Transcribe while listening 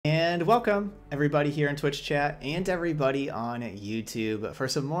And welcome everybody here in Twitch chat and everybody on YouTube for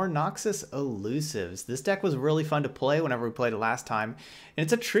some more Noxus Elusives. This deck was really fun to play whenever we played it last time, and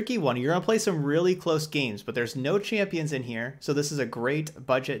it's a tricky one. You're gonna play some really close games, but there's no champions in here, so this is a great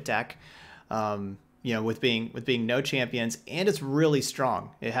budget deck. You know, with being no champions, and it's really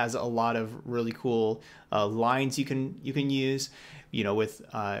strong. It has a lot of really cool lines you can use. You know, with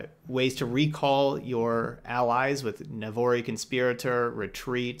ways to recall your allies with Navori Conspirator,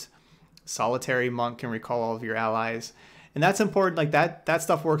 Retreat, Solitary Monk can recall all of your allies. And that's important. Like that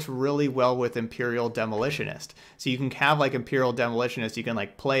stuff works really well with Imperial Demolitionist. So you can have like Imperial Demolitionist, you can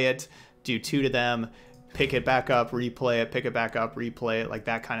like play it, do 2 to them, pick it back up, replay it, pick it back up, replay it, like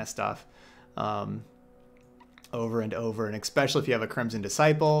that kind of stuff. Over and over, and especially if you have a Crimson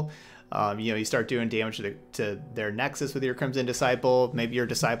Disciple. You know, you start doing damage to their Nexus with your Crimson Disciple. Maybe your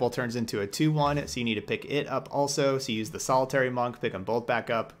Disciple turns into a 2/1, so you need to pick it up also. So you use the Solitary Monk, pick them both back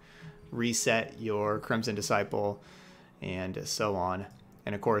up, reset your Crimson Disciple, and so on.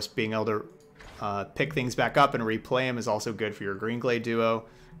 And of course, being able to pick things back up and replay them is also good for your Greenglade duo.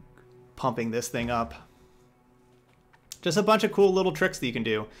 Pumping this thing up. Just a bunch of cool little tricks that you can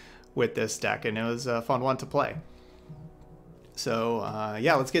do with this deck, and it was a fun one to play. So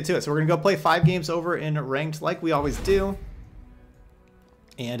yeah, let's get to it. So we're gonna go play 5 games over in ranked like we always do,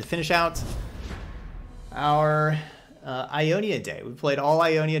 and finish out our Ionia day. We played all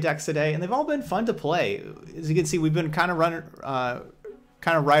Ionia decks today, and they've all been fun to play. As you can see, we've been kind of running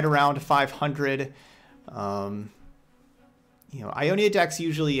kind of right around 500. You know, Ionia decks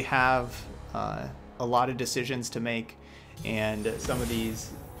usually have a lot of decisions to make, and some of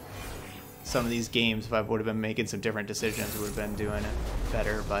these games, if I would have been making some different decisions, would have been doing it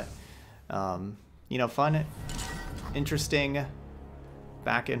better. But you know, fun, interesting,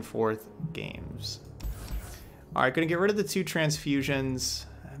 back and forth games. All right, gonna get rid of the 2 transfusions.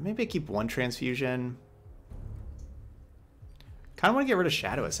 Maybe I keep 1 transfusion. Kind of want to get rid of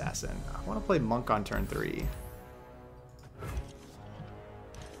Shadow Assassin. I want to play Monk on turn 3.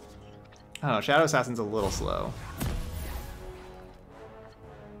 I don't know, Shadow Assassin's a little slow.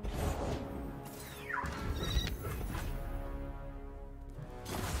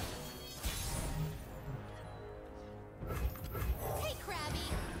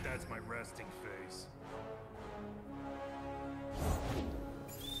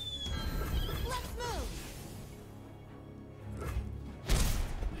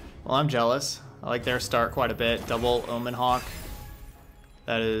 Well, I'm jealous. I like their start quite a bit. Double Omen Hawk.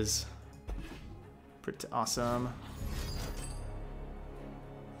 That is pretty awesome.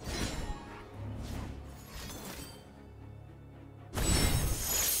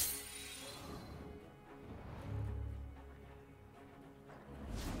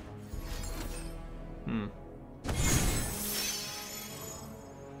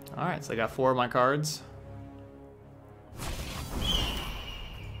 All right, so I got 4 of my cards.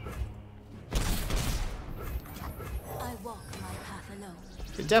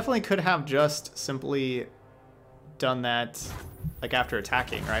 It definitely could have just simply done that like after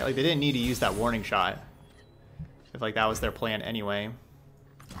attacking, right? Like they didn't need to use that warning shot if like that was their plan anyway.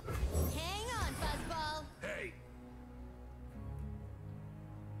 Hang on, Fuzzball. Hey.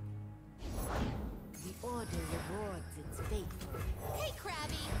 The order rewards its faithful. Hey,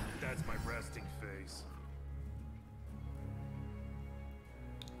 Krabby. That's my resting face.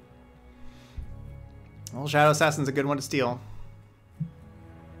 Well, Shadow Assassin's a good one to steal.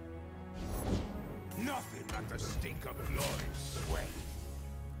 The stink of glorious sweat.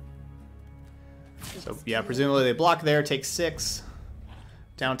 So yeah, presumably they block there, take 6,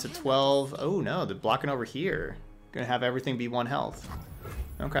 down to 12. Oh no, they're blocking over here. Gonna have everything be 1 health.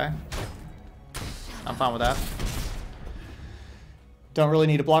 Okay, I'm fine with that. Don't really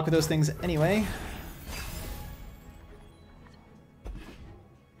need to block with those things anyway.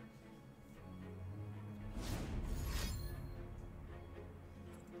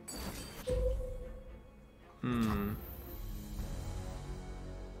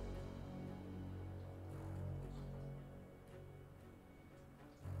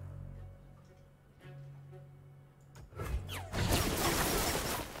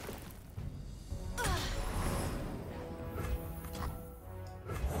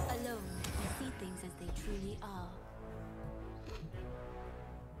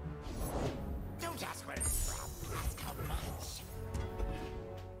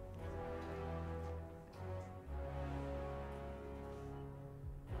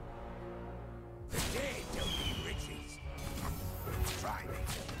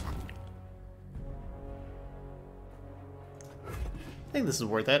 I think this is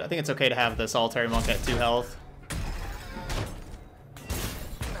worth it. I think it's okay to have the Solitary Monk at 2 health.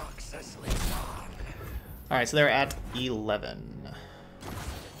 Noxus Alright, so they're at 11.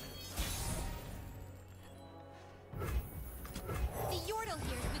 The Yordle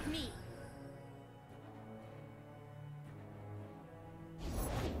here's with me.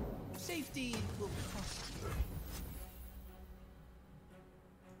 Safety will cost you.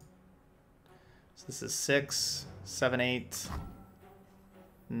 So this is 6, 7, 8,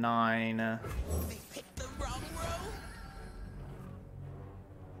 9. They picked the wrong row.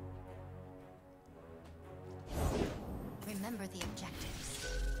 Remember the objectives.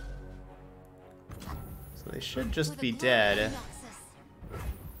 So they should just For the be glory dead. of Noxus. I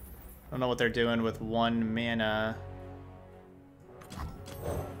don't know what they're doing with 1 mana.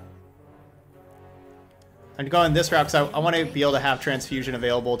 I'm going this route because I want to be able to have transfusion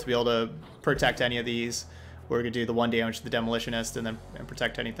available to be able to protect any of these. We're going to do the 1 damage to the Demolitionist and then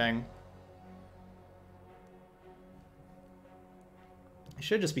protect anything. It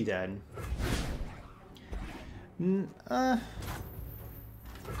should just be dead.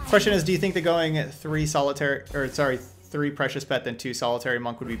 Question is, do you think that going 3 Precious Pet then 2 Solitary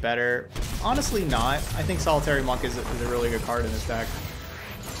Monk would be better? Honestly not. I think Solitary Monk is a really good card in this deck.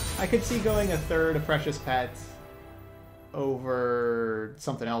 I could see going a 3rd Precious Pet over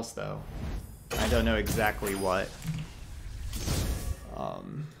something else though. I don't know exactly what.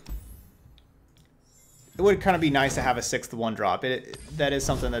 It would kind of be nice to have a 6th 1-drop. That is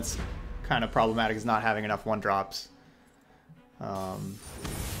something that's kind of problematic, is not having enough 1-drops. I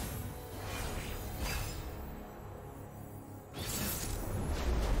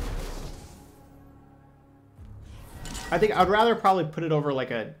think I'd rather probably put it over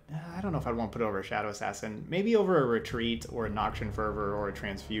like a... I don't know if I'd want to put it over a Shadow Assassin. Maybe over a Retreat, or a Noxian Fervor, or a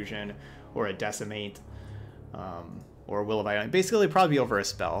Transfusion, or a Decimate, or a Will of Ionia. Basically, probably over a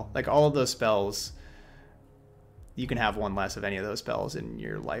spell. Like, all of those spells, you can have 1 less of any of those spells, and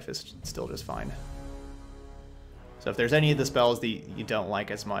your life is still just fine. So if there's any of the spells that you don't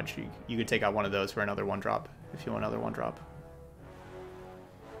like as much, you could take out one of those for another 1-drop, if you want another 1-drop.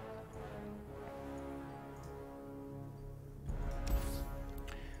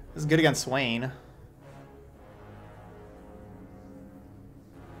 This is good against Swain.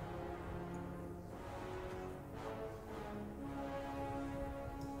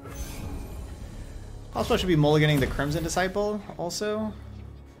 Also, I should be mulliganing the Crimson Disciple, also.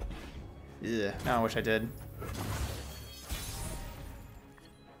 Yeah, now I wish I did.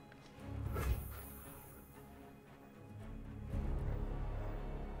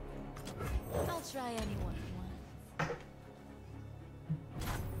 I'll try anyone once.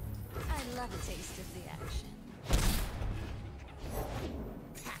 I love a taste of the action.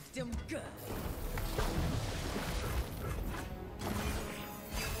 Packed 'em good.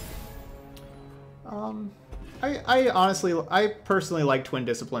 I honestly, I personally like Twin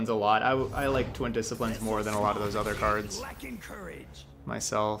Disciplines a lot. I like Twin Disciplines more than a lot of those other cards Lacking courage.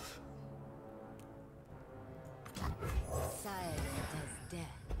 myself. Silent as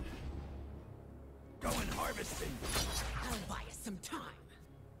death. Going harvesting. I'll buy us some time.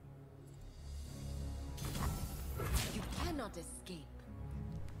 You cannot escape.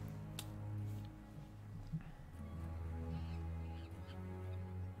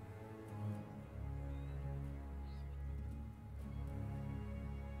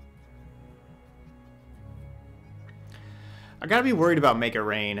 I gotta be worried about Make It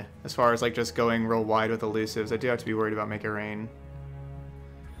Rain, as far as like just going real wide with Elusives. I do have to be worried about Make It Rain.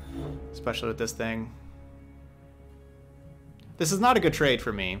 Especially with this thing. This is not a good trade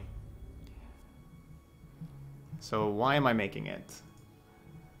for me. So why am I making it?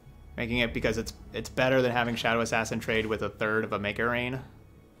 Making it because it's better than having Shadow Assassin trade with a 1/3 of a Make It Rain.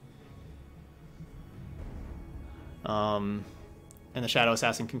 And the Shadow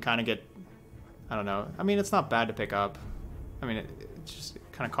Assassin can kind of get, I don't know. I mean, it's not bad to pick up. I mean, it just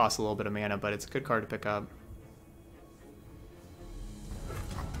kind of costs a little bit of mana, but it's a good card to pick up.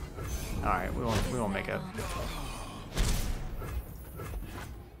 All right, we won't make it.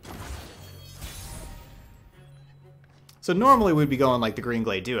 So normally we'd be going like the Green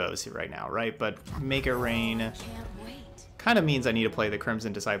Glade duos right now, right? But Make It Rain Can't wait. kind of means I need to play the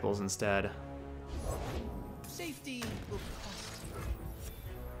Crimson Disciples instead. Safety will cost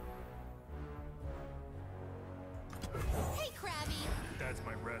you. Hey, Krabby. That's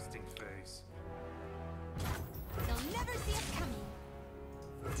my resting face. They'll never see us coming.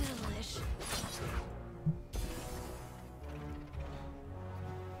 Delish.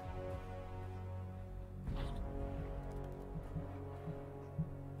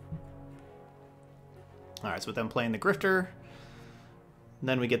 All right, so with them playing the Grifter,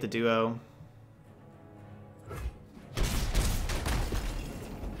 then we get the duo.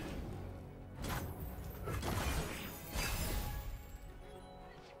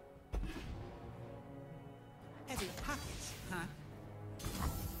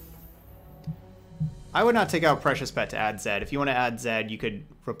 I would not take out Precious Pet to add Zed. If you want to add Zed, you could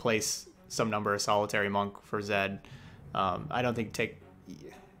replace some number of Solitary Monk for Zed. I don't think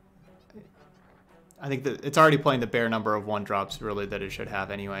I think that it's already playing the bare number of 1-drops really that it should have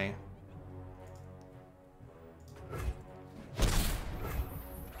anyway.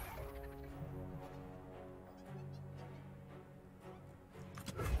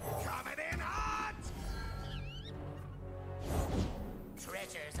 Coming in hot!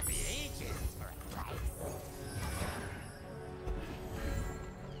 Treasures of the ages for a price.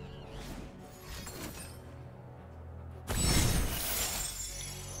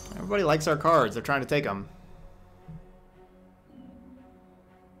 Everybody likes our cards. They're trying to take them.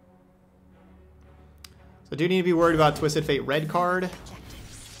 So do you need to be worried about Twisted Fate red card?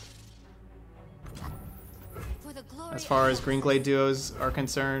 For the glory As far of as Green Glade duos are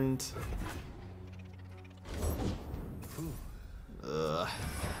concerned. Ugh.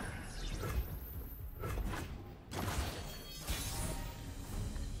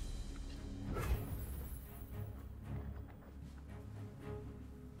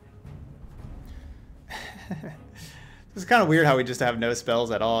 It's kind of weird how we just have no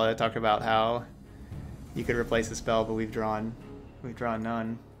spells at all. I talked about how you could replace a spell, but we've drawn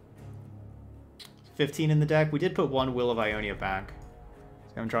none. 15 in the deck. We did put one Will of Ionia back.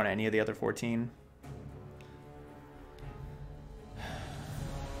 So I haven't drawn any of the other 14.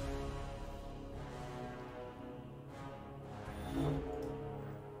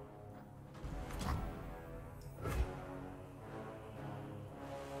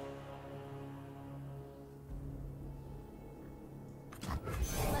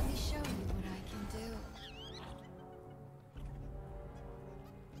 Let me show you what I can do.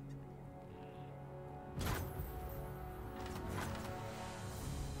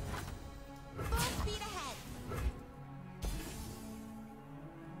 Full speed ahead.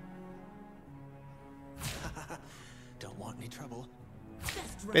 Don't want any trouble.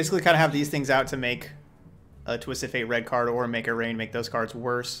 Basically kind of have these things out to make a Twisted Fate red card or make a rain, make those cards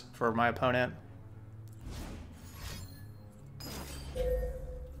worse for my opponent.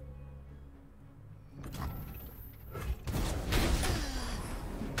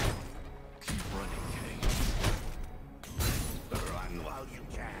 Keep running, Kane. Run while you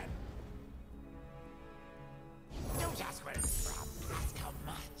can. Don't ask where it's from. Ask how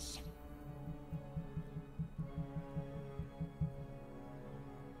much.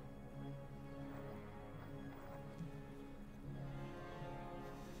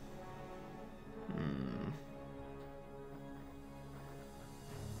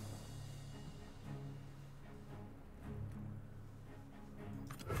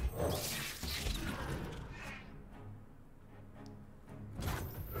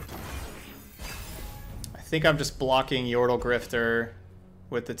 I think I'm just blocking Yordle Grifter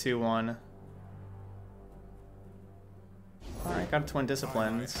with the 2-1. Alright, got a Twin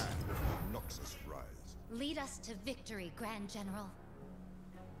Disciplines. Noxus rise. Lead us to victory, Grand General.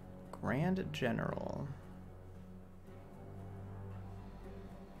 Grand General.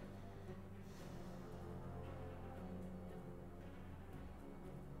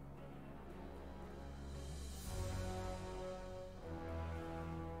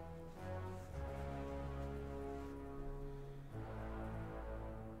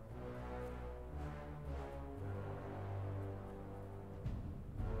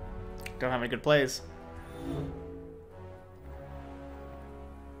 Don't have any good plays.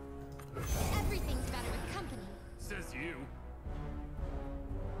 Everything's better with company. Says you.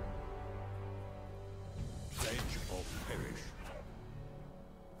 Pledge or perish.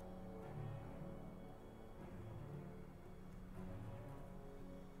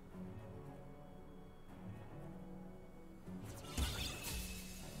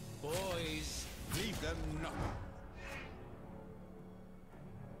 Boys, leave them nothing.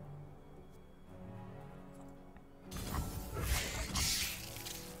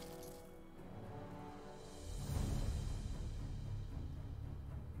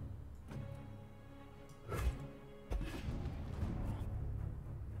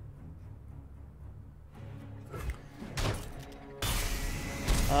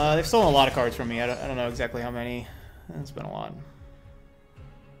 They've stolen a lot of cards from me. I don't know exactly how many. It's been a lot.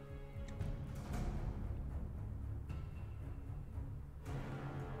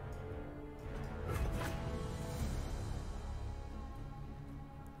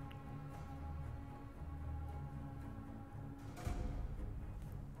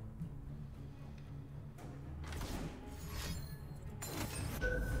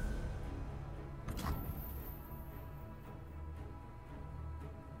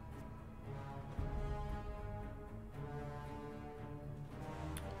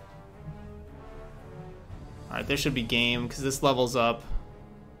 Alright, this should be game, because this levels up.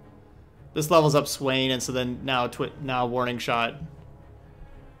 This levels up Swain, and so then now Warning Shot.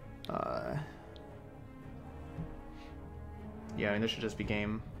 Yeah, I mean, this should just be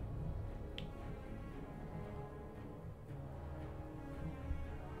game.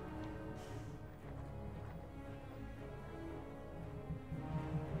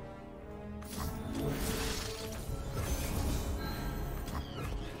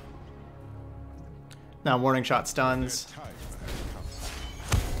 Now Warning Shot stuns. Time has come.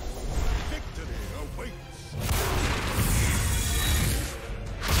 Victory awaits.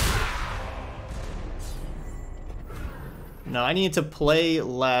 No, I need to play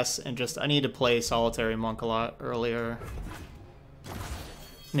less and I need to play Solitary Monk a lot earlier.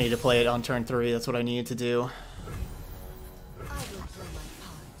 I need to play it on turn 3, that's what I needed to do. I will play my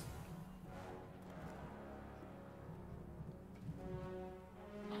part.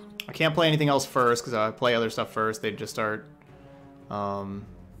 I can't play anything else first, because if I play other stuff first, they'd just start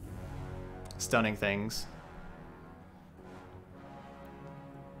stunning things.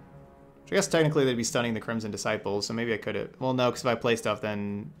 I guess technically they'd be stunning the Crimson Disciples, so maybe I could have... Well, no, because if I play stuff,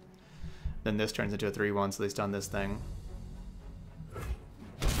 then this turns into a 3-1, so they stun this thing.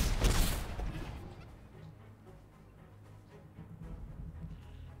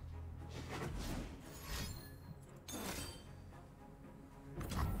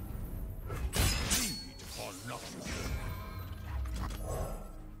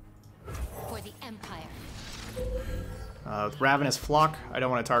 For the Empire. With Ravenous Flock, I don't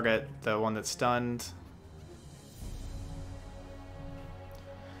want to target the one that's stunned.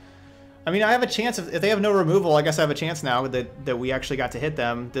 I mean, I have a chance if they have no removal. I guess I have a chance now that we actually got to hit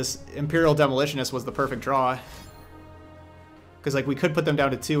them. This Imperial Demolitionist was the perfect draw, because like we could put them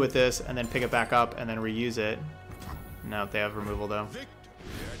down to 2 with this and then pick it back up and then reuse it. No, they have removal though. Victory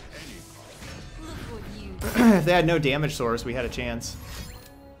at any cost. Look what you If they had no damage source, we had a chance.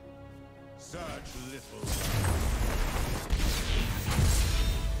 Such little.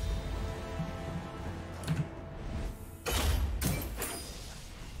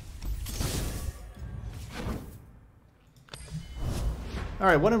 All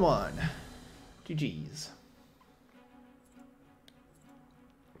right, 1-1. GG's.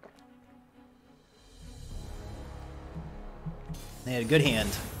 They had a good hand.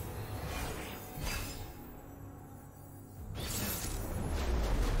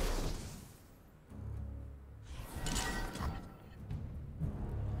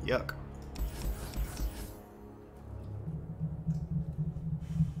 Yuck.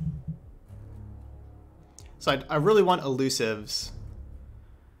 So I really want Elusives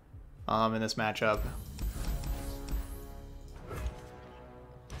in this matchup.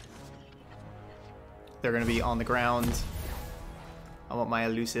 They're going to be on the ground. I want my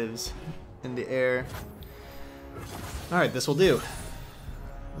Elusives in the air. Alright, this will do.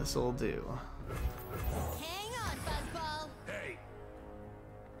 This will do. hang on, Buzzball. Hey,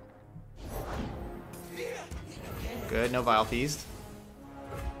 Good, no Vile Feast.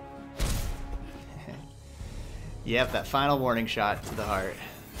 Yep, that final warning shot to the heart.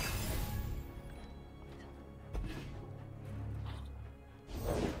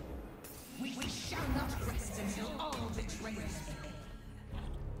 We shall not rest until all betrayers.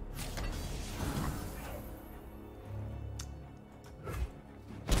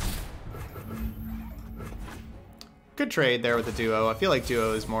 Good trade there with the duo. I feel like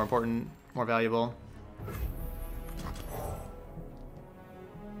duo is more important, more valuable.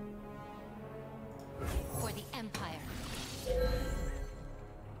 For the Empire.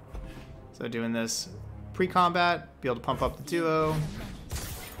 So doing this pre-combat, be able to pump up the duo.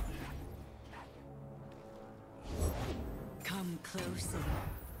 Come closer.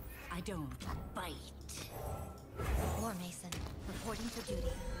 I don't bite. War Mason, reporting for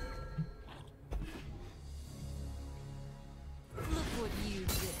duty. Look what you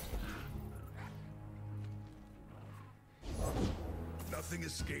did. nothing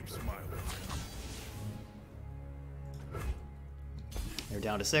escapes my watch. They're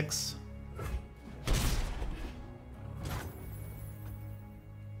down to 6.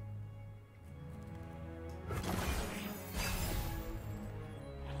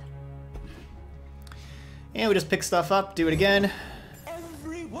 And we just pick stuff up, do it again.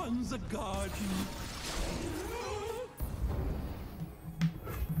 Everyone's a guardian.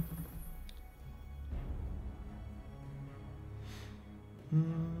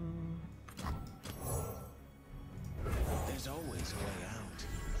 There's always a way out.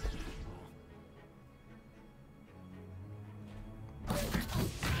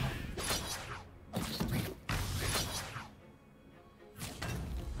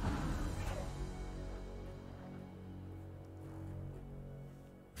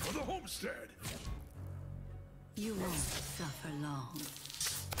 of the homestead. You won't suffer long.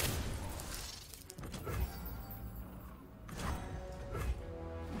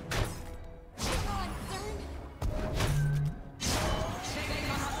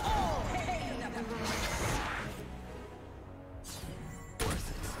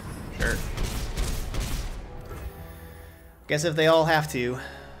 Sure. Guess if they all have to.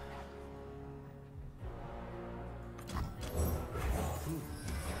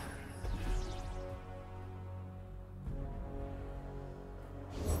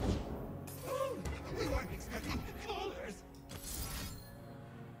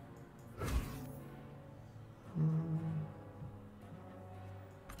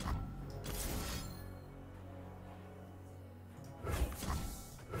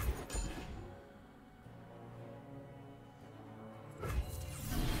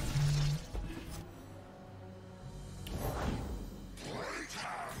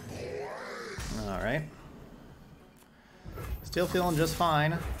 Alright. Still feeling just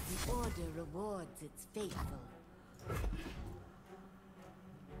fine. The order rewards its faithful.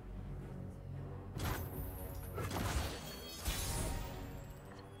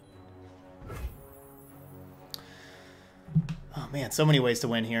 Oh man, so many ways to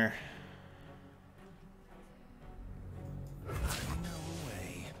win here. No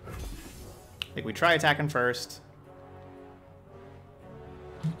way. I think we try attacking first.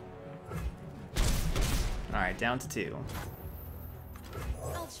 Alright, down to 2.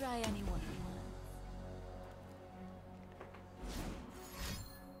 I'll try anyone.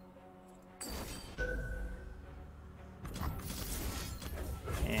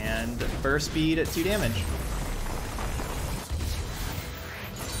 And burst speed at 2 damage.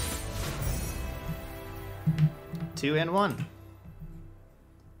 Two and 1.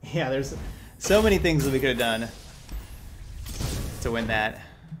 Yeah, there's so many things that we could have done to win that.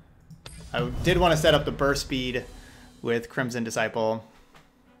 I did want to set up the burst speed with Crimson Disciple.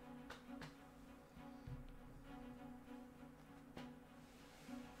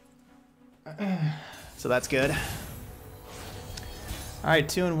 So that's good. Alright,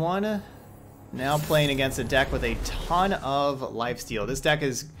 2 and 1. Now playing against a deck with a ton of lifesteal. This deck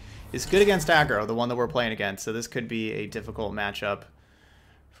is good against aggro, the one that we're playing against, so this could be a difficult matchup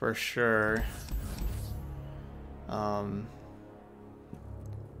for sure.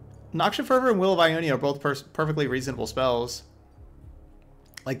 Noxious Fervor and Will of Ionia are both perfectly reasonable spells.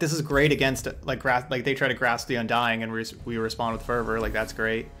 Like, this is great against, like they try to grasp the Undying and we respond with Fervor, like that's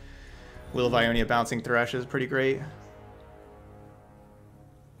great. Will of Ionia bouncing Thresh is pretty great.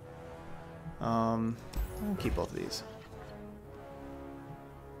 I'll keep both of these.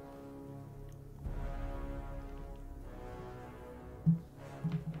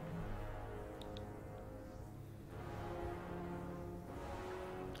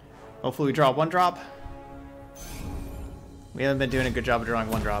 Hopefully we draw 1-drop. We haven't been doing a good job of drawing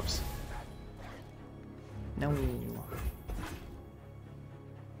 1-drops. No.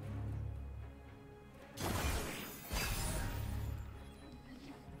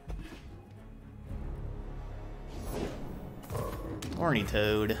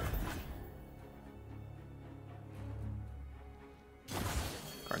 Ornitoad.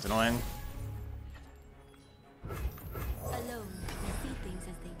 Card's annoying. Alone, we see things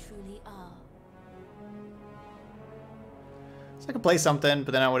as they truly are. So I could play something,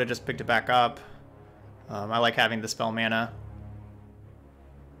 but then I would have just picked it back up. I like having the spell mana.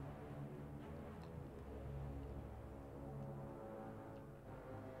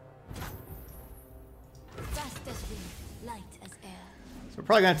 Fast as wind, light as air. So we're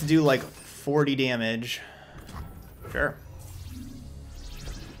probably gonna have to do like 40 damage. Sure.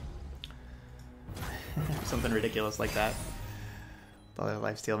 Something ridiculous like that. Probably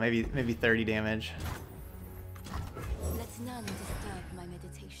lifesteal, maybe 30 damage. Let none disturb my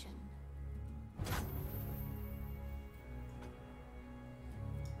meditation.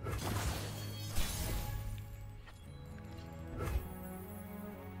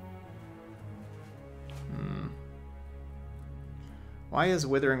 Why is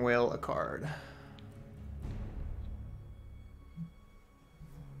Withering Wail a card?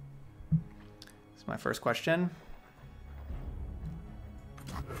 That's my first question.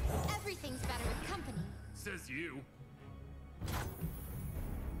 Everything's better with company. Says you.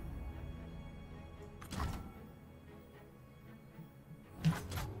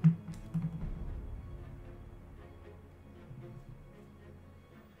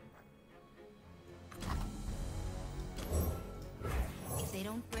 If they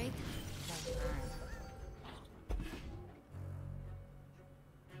don't break, they'll burn.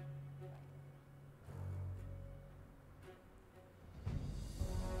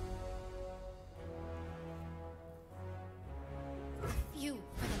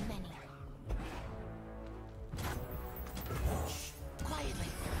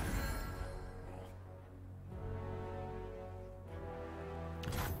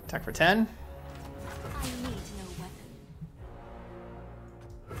 Attack for 10. I need no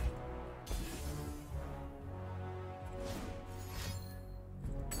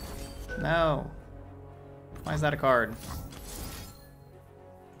weapon. No. Why is that a card?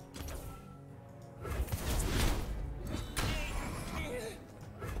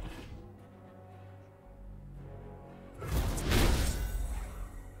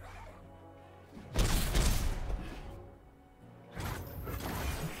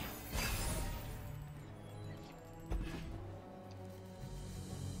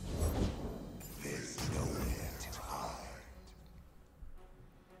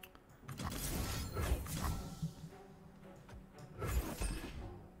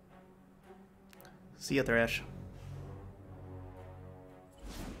 See ya, Thresh.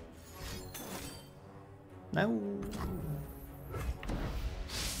 No.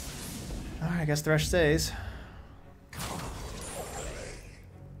 Alright, I guess Thresh stays.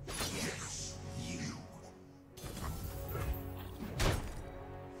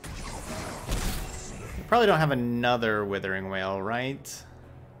 We probably don't have another Withering Wail, right?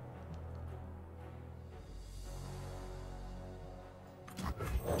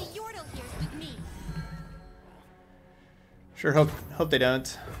 The Yordle here's with me. Sure hope they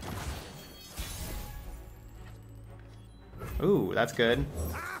don't. Ooh, that's good.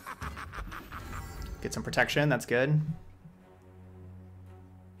 Get some protection, that's good.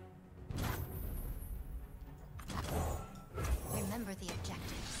 Remember the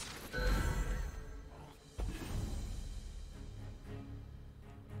objectives.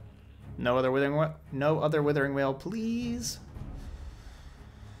 No other Withering Wail, please.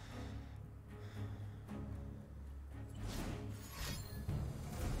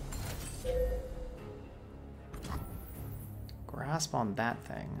 Grasp on that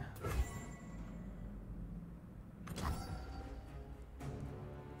thing.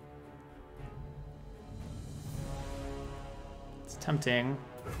 It's tempting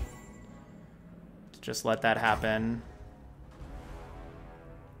to just let that happen.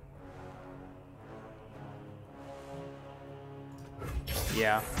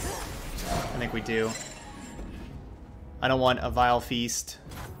 Yeah, I think we do. I don't want a Vile Feast.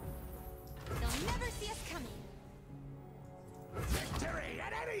 They'll never see us coming. Victory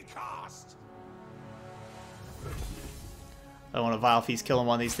at any cost! I don't want a Vile Feast killing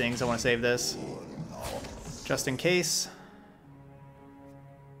one of these things. I want to save this. Just in case.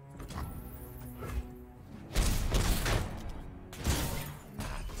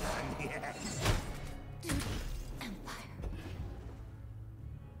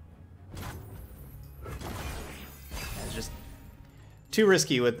 It's just too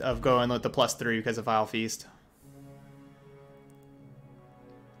risky of going with the +3 because of Vile Feast.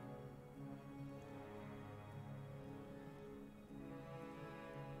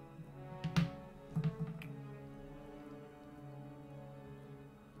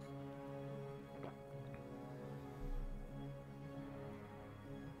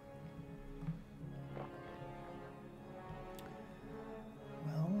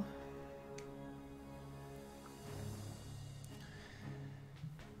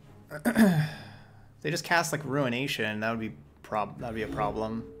 They just cast like Ruination. That would be a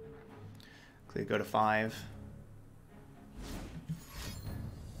problem. Could go to 5.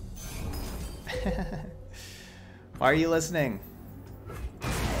 Why are you listening?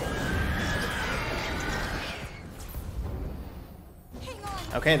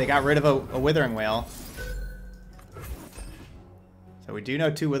 Okay, they got rid of a Withering Wail. So we do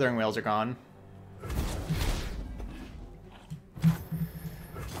know 2 Withering Wails are gone.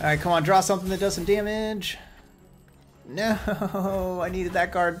 Alright, come on, draw something that does some damage. No, I needed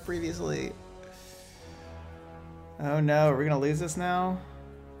that card previously. Oh no, are we gonna lose this now?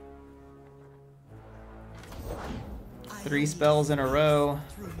 3 spells in a row.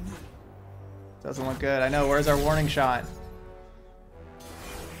 Doesn't look good. I know, where's our warning shot?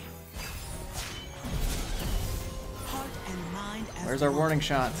 Where's our warning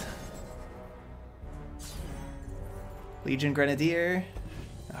shot? Legion Grenadier.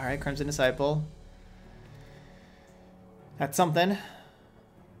 Alright, Crimson Disciple. That's something.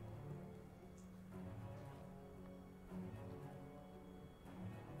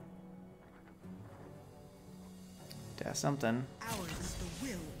 That's something. Ours is the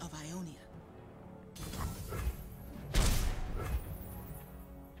will of Ionia.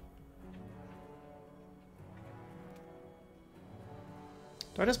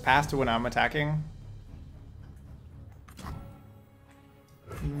 Do I just pass to when I'm attacking?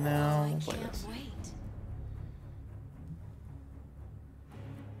 No, we'll play this. Wait.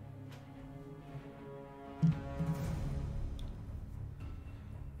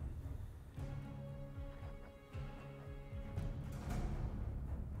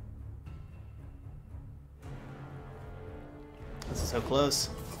 So close.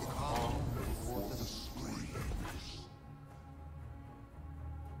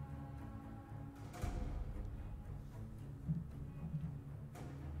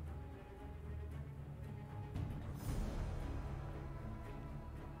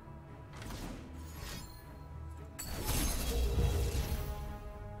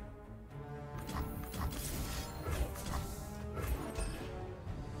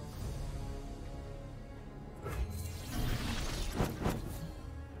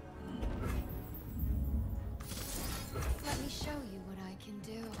 Let me show you what I can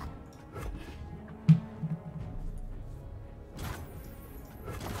do.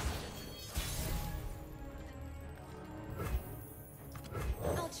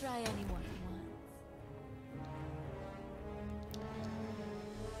 I'll try anyone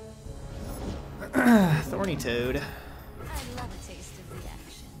once. Thorny Toad. I love a taste of the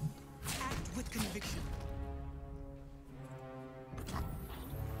action. Act with conviction.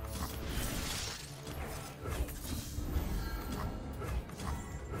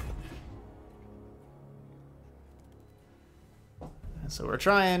 So we're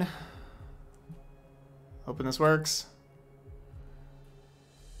trying. Hoping this works.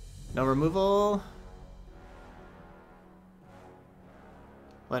 No removal.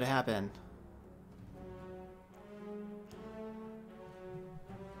 What happened?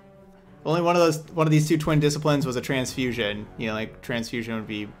 Only one of these two twin disciplines was a transfusion. You know, like transfusion would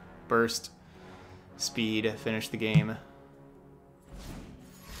be burst, speed, finish the game.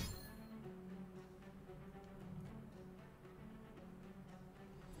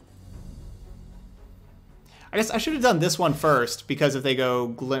 I guess I should have done this one first, because if they go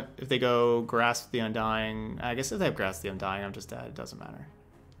grasp the undying, I guess if they have grasp the undying, I'm just dead. It doesn't matter.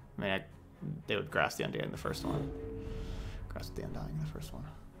 I mean, they would grasp the undying in the first one. Grasp the undying in the first one.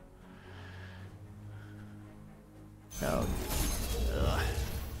 No. Ugh.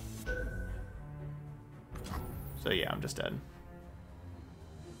 So yeah, I'm just dead.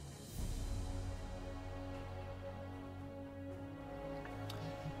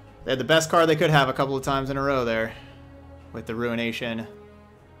 They had the best card they could have a couple of times in a row there, with the Ruination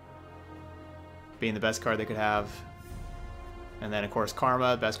being the best card they could have. And then, of course,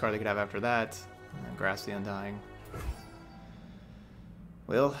 Karma, best card they could have after that. And then Grasp the Undying.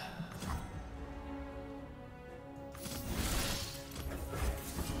 Will.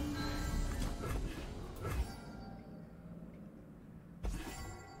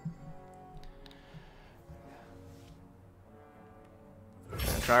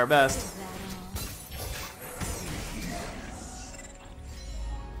 Gonna try our best.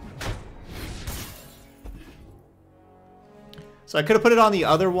 So I could have put it on the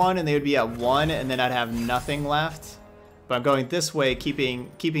other one and they would be at 1 and then I'd have nothing left. But I'm going this way, keeping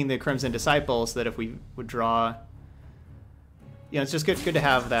the Crimson Disciple, so that if we would draw... You know, it's just good to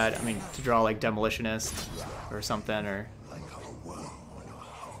have that, I mean, to draw like Demolitionist or something, or...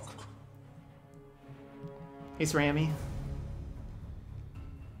 Hey, Rami.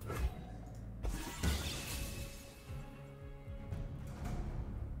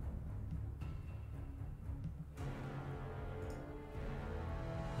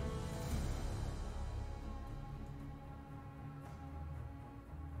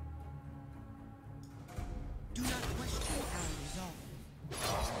 Do not question our resolve.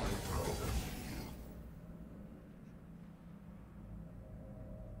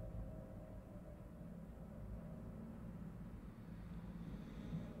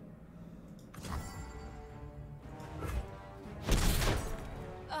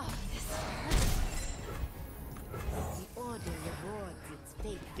 Oh, this hurts. The order rewards its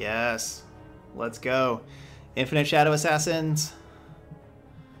fate. Yes. Let's go. Infinite Shadow Assassins.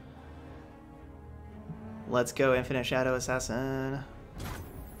 Let's go, Infinite Shadow Assassin.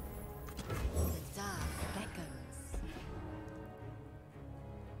 The dark beckons.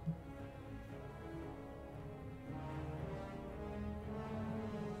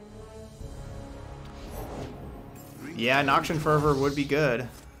 Yeah, Noxian Fervor would be good.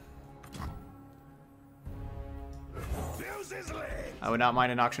 Fuse his leg. I would not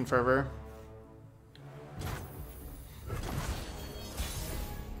mind a Noxian Fervor.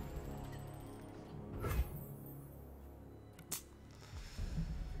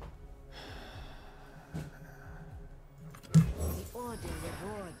 The order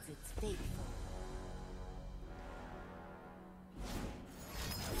rewards its faithful.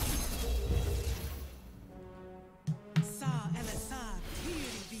 Sa Elisab, here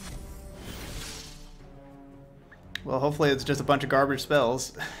be. Well, hopefully it's just a bunch of garbage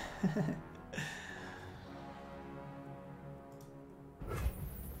spells.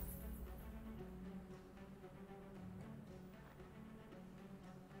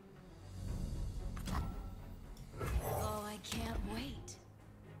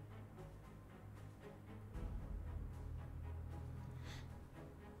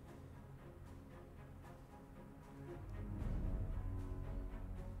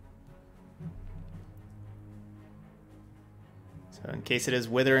 So in case it is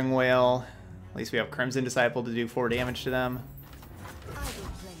Withering Wail, at least we have Crimson Disciple to do 4 damage to them. I will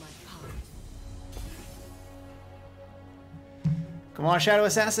play my part. Come on, Shadow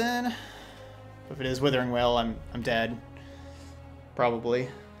Assassin! If it is Withering Wail, I'm dead. Probably.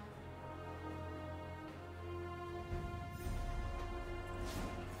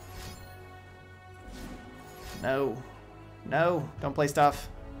 No. No, don't play stuff.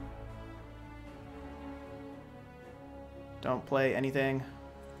 Don't play anything.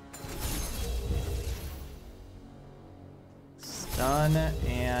 Stun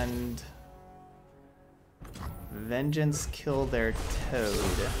and Vengeance kill their Toad.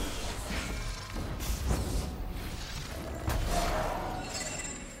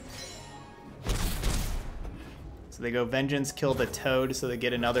 So they go Vengeance kill the Toad, so they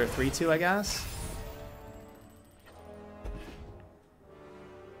get another 3/2, I guess.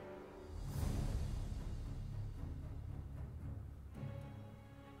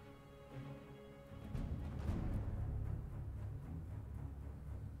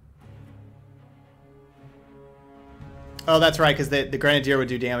 Oh, that's right, because the Grenadier would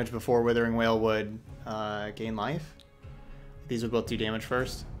do damage before Withering Wail would gain life. These would both do damage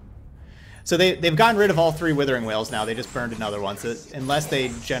first. So they've gotten rid of all 3 Withering Wails now. They just burned another one. So unless they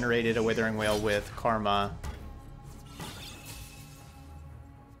generated a Withering Wail with Karma.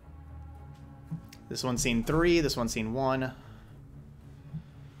 This one's seen 3, this one's seen 1. As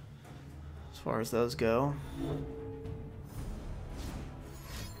far as those go.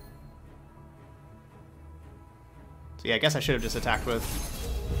 So yeah, I guess I should have just attacked with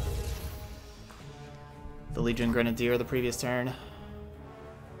the Legion Grenadier the previous turn.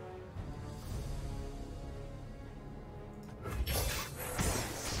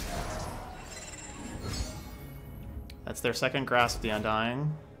 That's their second Grasp of the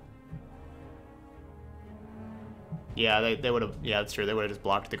Undying. Yeah, they would have. Yeah, that's true. They would have just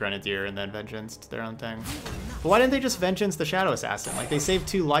blocked the Grenadier and then Vengeanced their own thing. But why didn't they just Vengeance the Shadow Assassin? Like, they save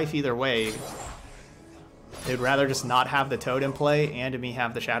 2 life either way. They'd rather just not have the Toad in play and me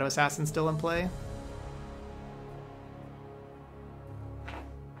have the Shadow Assassin still in play.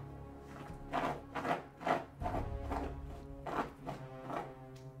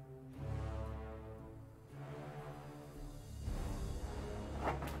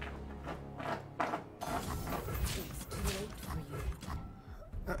 It's too late for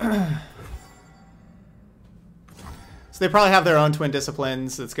you. So they probably have their own Twin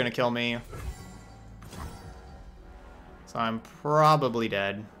Disciplines that's going to kill me. So I'm probably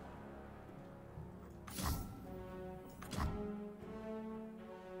dead.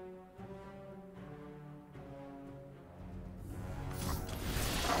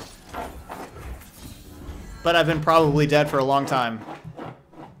 But I've been probably dead for a long time.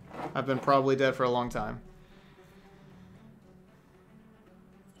 I've been probably dead for a long time.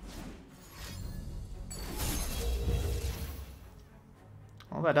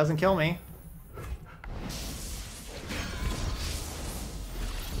 Well, that doesn't kill me.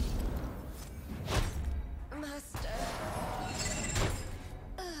 Master.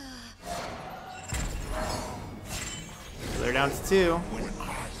 They're down to 2.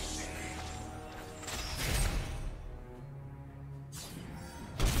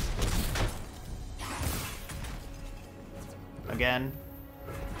 Again.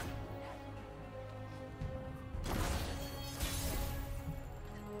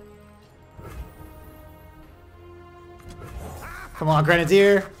 Come on,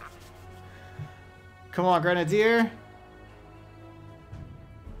 Grenadier. Come on, Grenadier.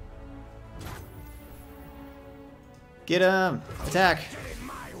 Get him. Attack.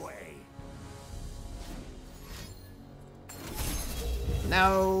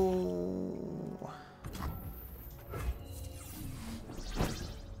 No.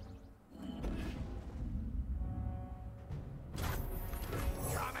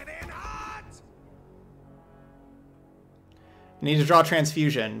 Need to draw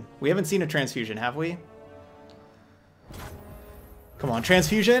Transfusion. We haven't seen a Transfusion, have we? Come on,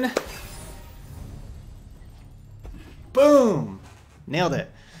 Transfusion. Boom! Nailed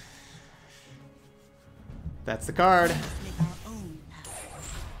it. That's the card. Make our own path.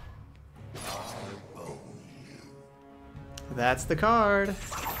 That's the card.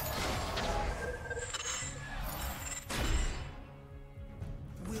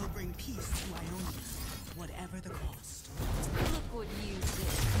 We'll bring peace to Ionia, whatever the cost. Look what you did.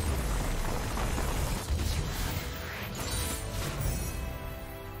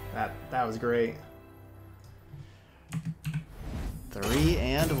 That was great. 3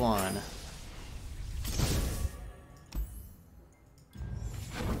 and 1.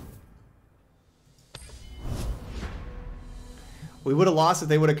 We would have lost if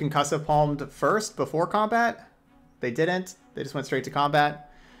they would have concussive palmed first before combat. They didn't. They just went straight to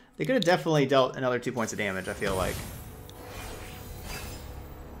combat. They could have definitely dealt another 2 points of damage, I feel like.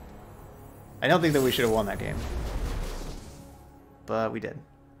 I don't think that we should have won that game. But we did.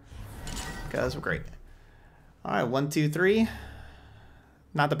 Because we're great. Alright, 1, 2, 3.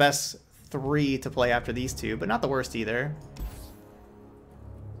 Not the best 3 to play after these two, but not the worst either.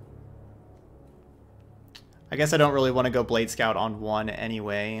 I guess I don't really want to go Blade Scout on 1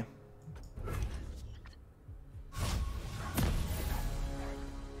 anyway.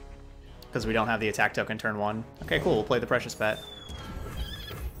 Because we don't have the attack token turn 1. Okay, cool. We'll play the Precious Bet.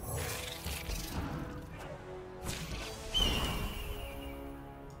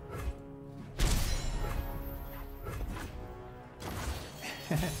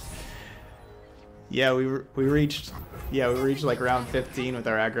 Yeah, we reached like round 15 with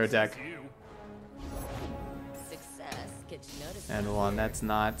our aggro deck. Success gets noticed. And 1, that's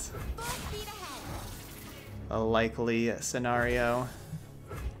not a likely scenario.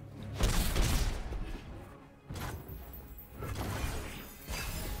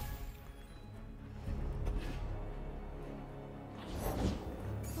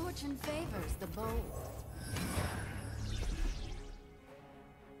 Fortune favors the bold.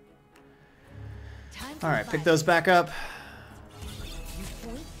 All right, pick those back up. You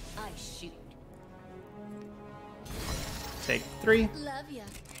point, I shoot. Take 3. Love ya.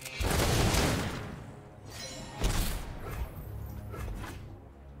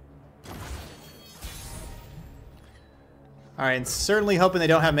 All right, and certainly hoping they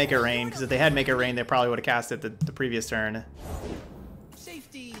don't have Make It Rain, because if they had Make It Rain, they probably would have cast it the previous turn.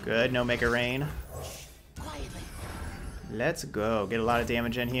 Safety. Good, no Make It Rain. Quietly. Let's go. Get a lot of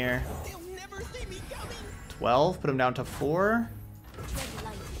damage in here. They'll never see me coming. 12, put them down to 4. Tread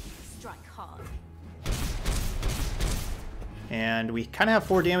lightly, strike hard. And we kind of have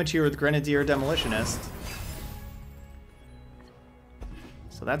 4 damage here with Grenadier Demolitionist.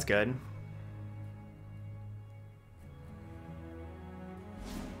 So that's good.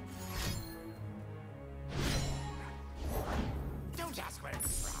 Don't ask where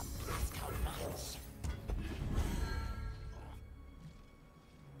it's from. Ask how much.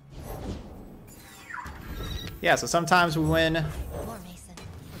 Yeah, so sometimes we win. War Mason,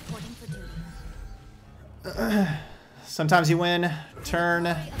 reporting for duty. Sometimes you win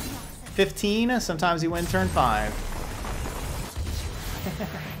turn 15. Sometimes you win turn 5.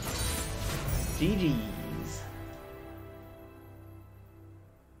 GG's.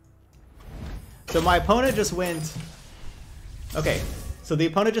 So my opponent just went... Okay, so the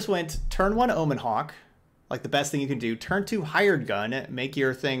opponent just went turn 1 Omen Hawk, like the best thing you can do. Turn 2 Hired Gun, make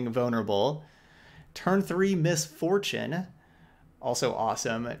your thing vulnerable. Turn 3 Misfortune, also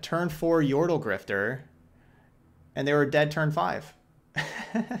awesome. Turn 4 Yordle Grifter, and they were dead turn 5.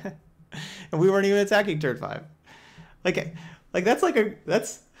 And we weren't even attacking turn 5. Like that's like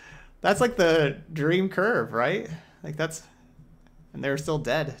like the dream curve, right? Like that's, and they're still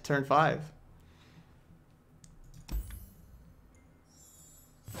dead turn 5.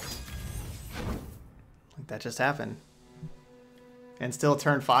 Like that just happened. And still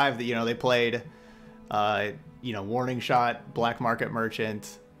turn 5, that, you know, they played you know, Warning Shot, Black Market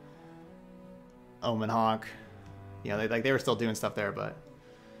Merchant, Omen Hawk. You know, they were still doing stuff there, but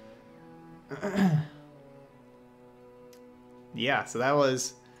yeah, so that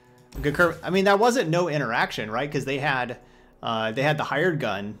was a good curve. I mean, that wasn't no interaction, right? Because they had the Hired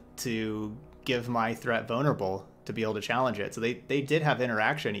Gun to give my threat vulnerable to be able to challenge it. So they did have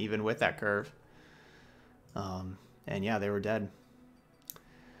interaction even with that curve. And yeah, they were dead.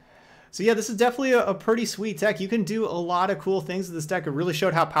 So yeah, this is definitely a pretty sweet deck. You can do a lot of cool things with this deck. It really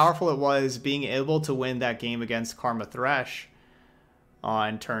showed how powerful it was being able to win that game against Karma Thresh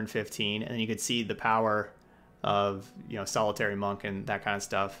on turn 15. And then you could see the power of, you know, Solitary Monk and that kind of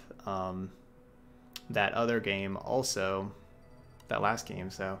stuff. That other game also, that last game.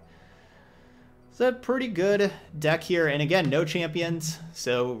 So it's a pretty good deck here. And again, no champions.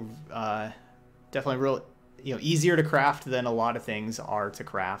 So definitely real, you know, easier to craft than a lot of things are to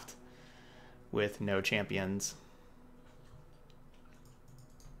craft with no champions.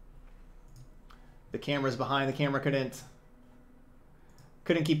 The camera's behind. The camera couldn't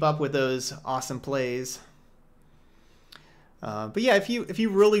keep up with those awesome plays. But yeah, if you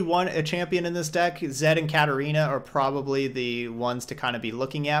really want a champion in this deck, Zed and Katarina are probably the ones to kind of be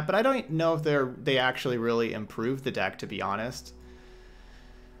looking at. But I don't know if they actually really improved the deck, to be honest.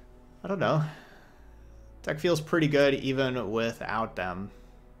 I don't know. Deck feels pretty good even without them.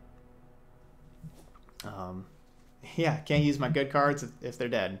 Yeah, can't use my good cards if they're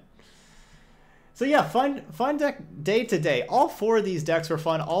dead. So yeah, fun deck day to day. All 4 of these decks were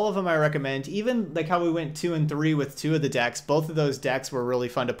fun. All of them I recommend. Even like how we went 2 and 3 with 2 of the decks. Both of those decks were really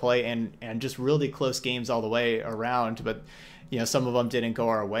fun to play and just really close games all the way around. But you know, some of them didn't go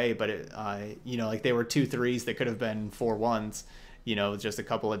our way. But it, you know, like they were 2 3s that could have been 4 1s. You know, just a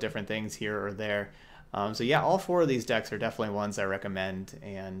couple of different things here or there. So yeah, all 4 of these decks are definitely ones I recommend,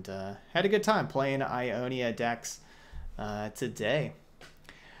 and had a good time playing Ionia decks today.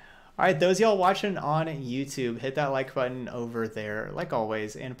 All right, those y'all watching on YouTube, hit that like button over there, like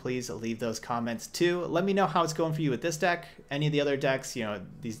always, and please leave those comments too. Let me know how it's going for you with this deck, any of the other decks, you know,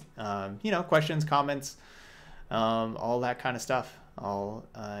 these, you know, questions, comments, all that kind of stuff. I'll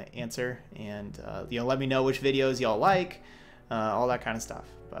answer, and you know, let me know which videos y'all like, all that kind of stuff.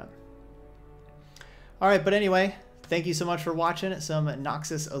 But all right, but anyway, thank you so much for watching some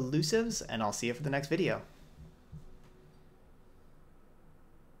Noxus Elusives, and I'll see you for the next video.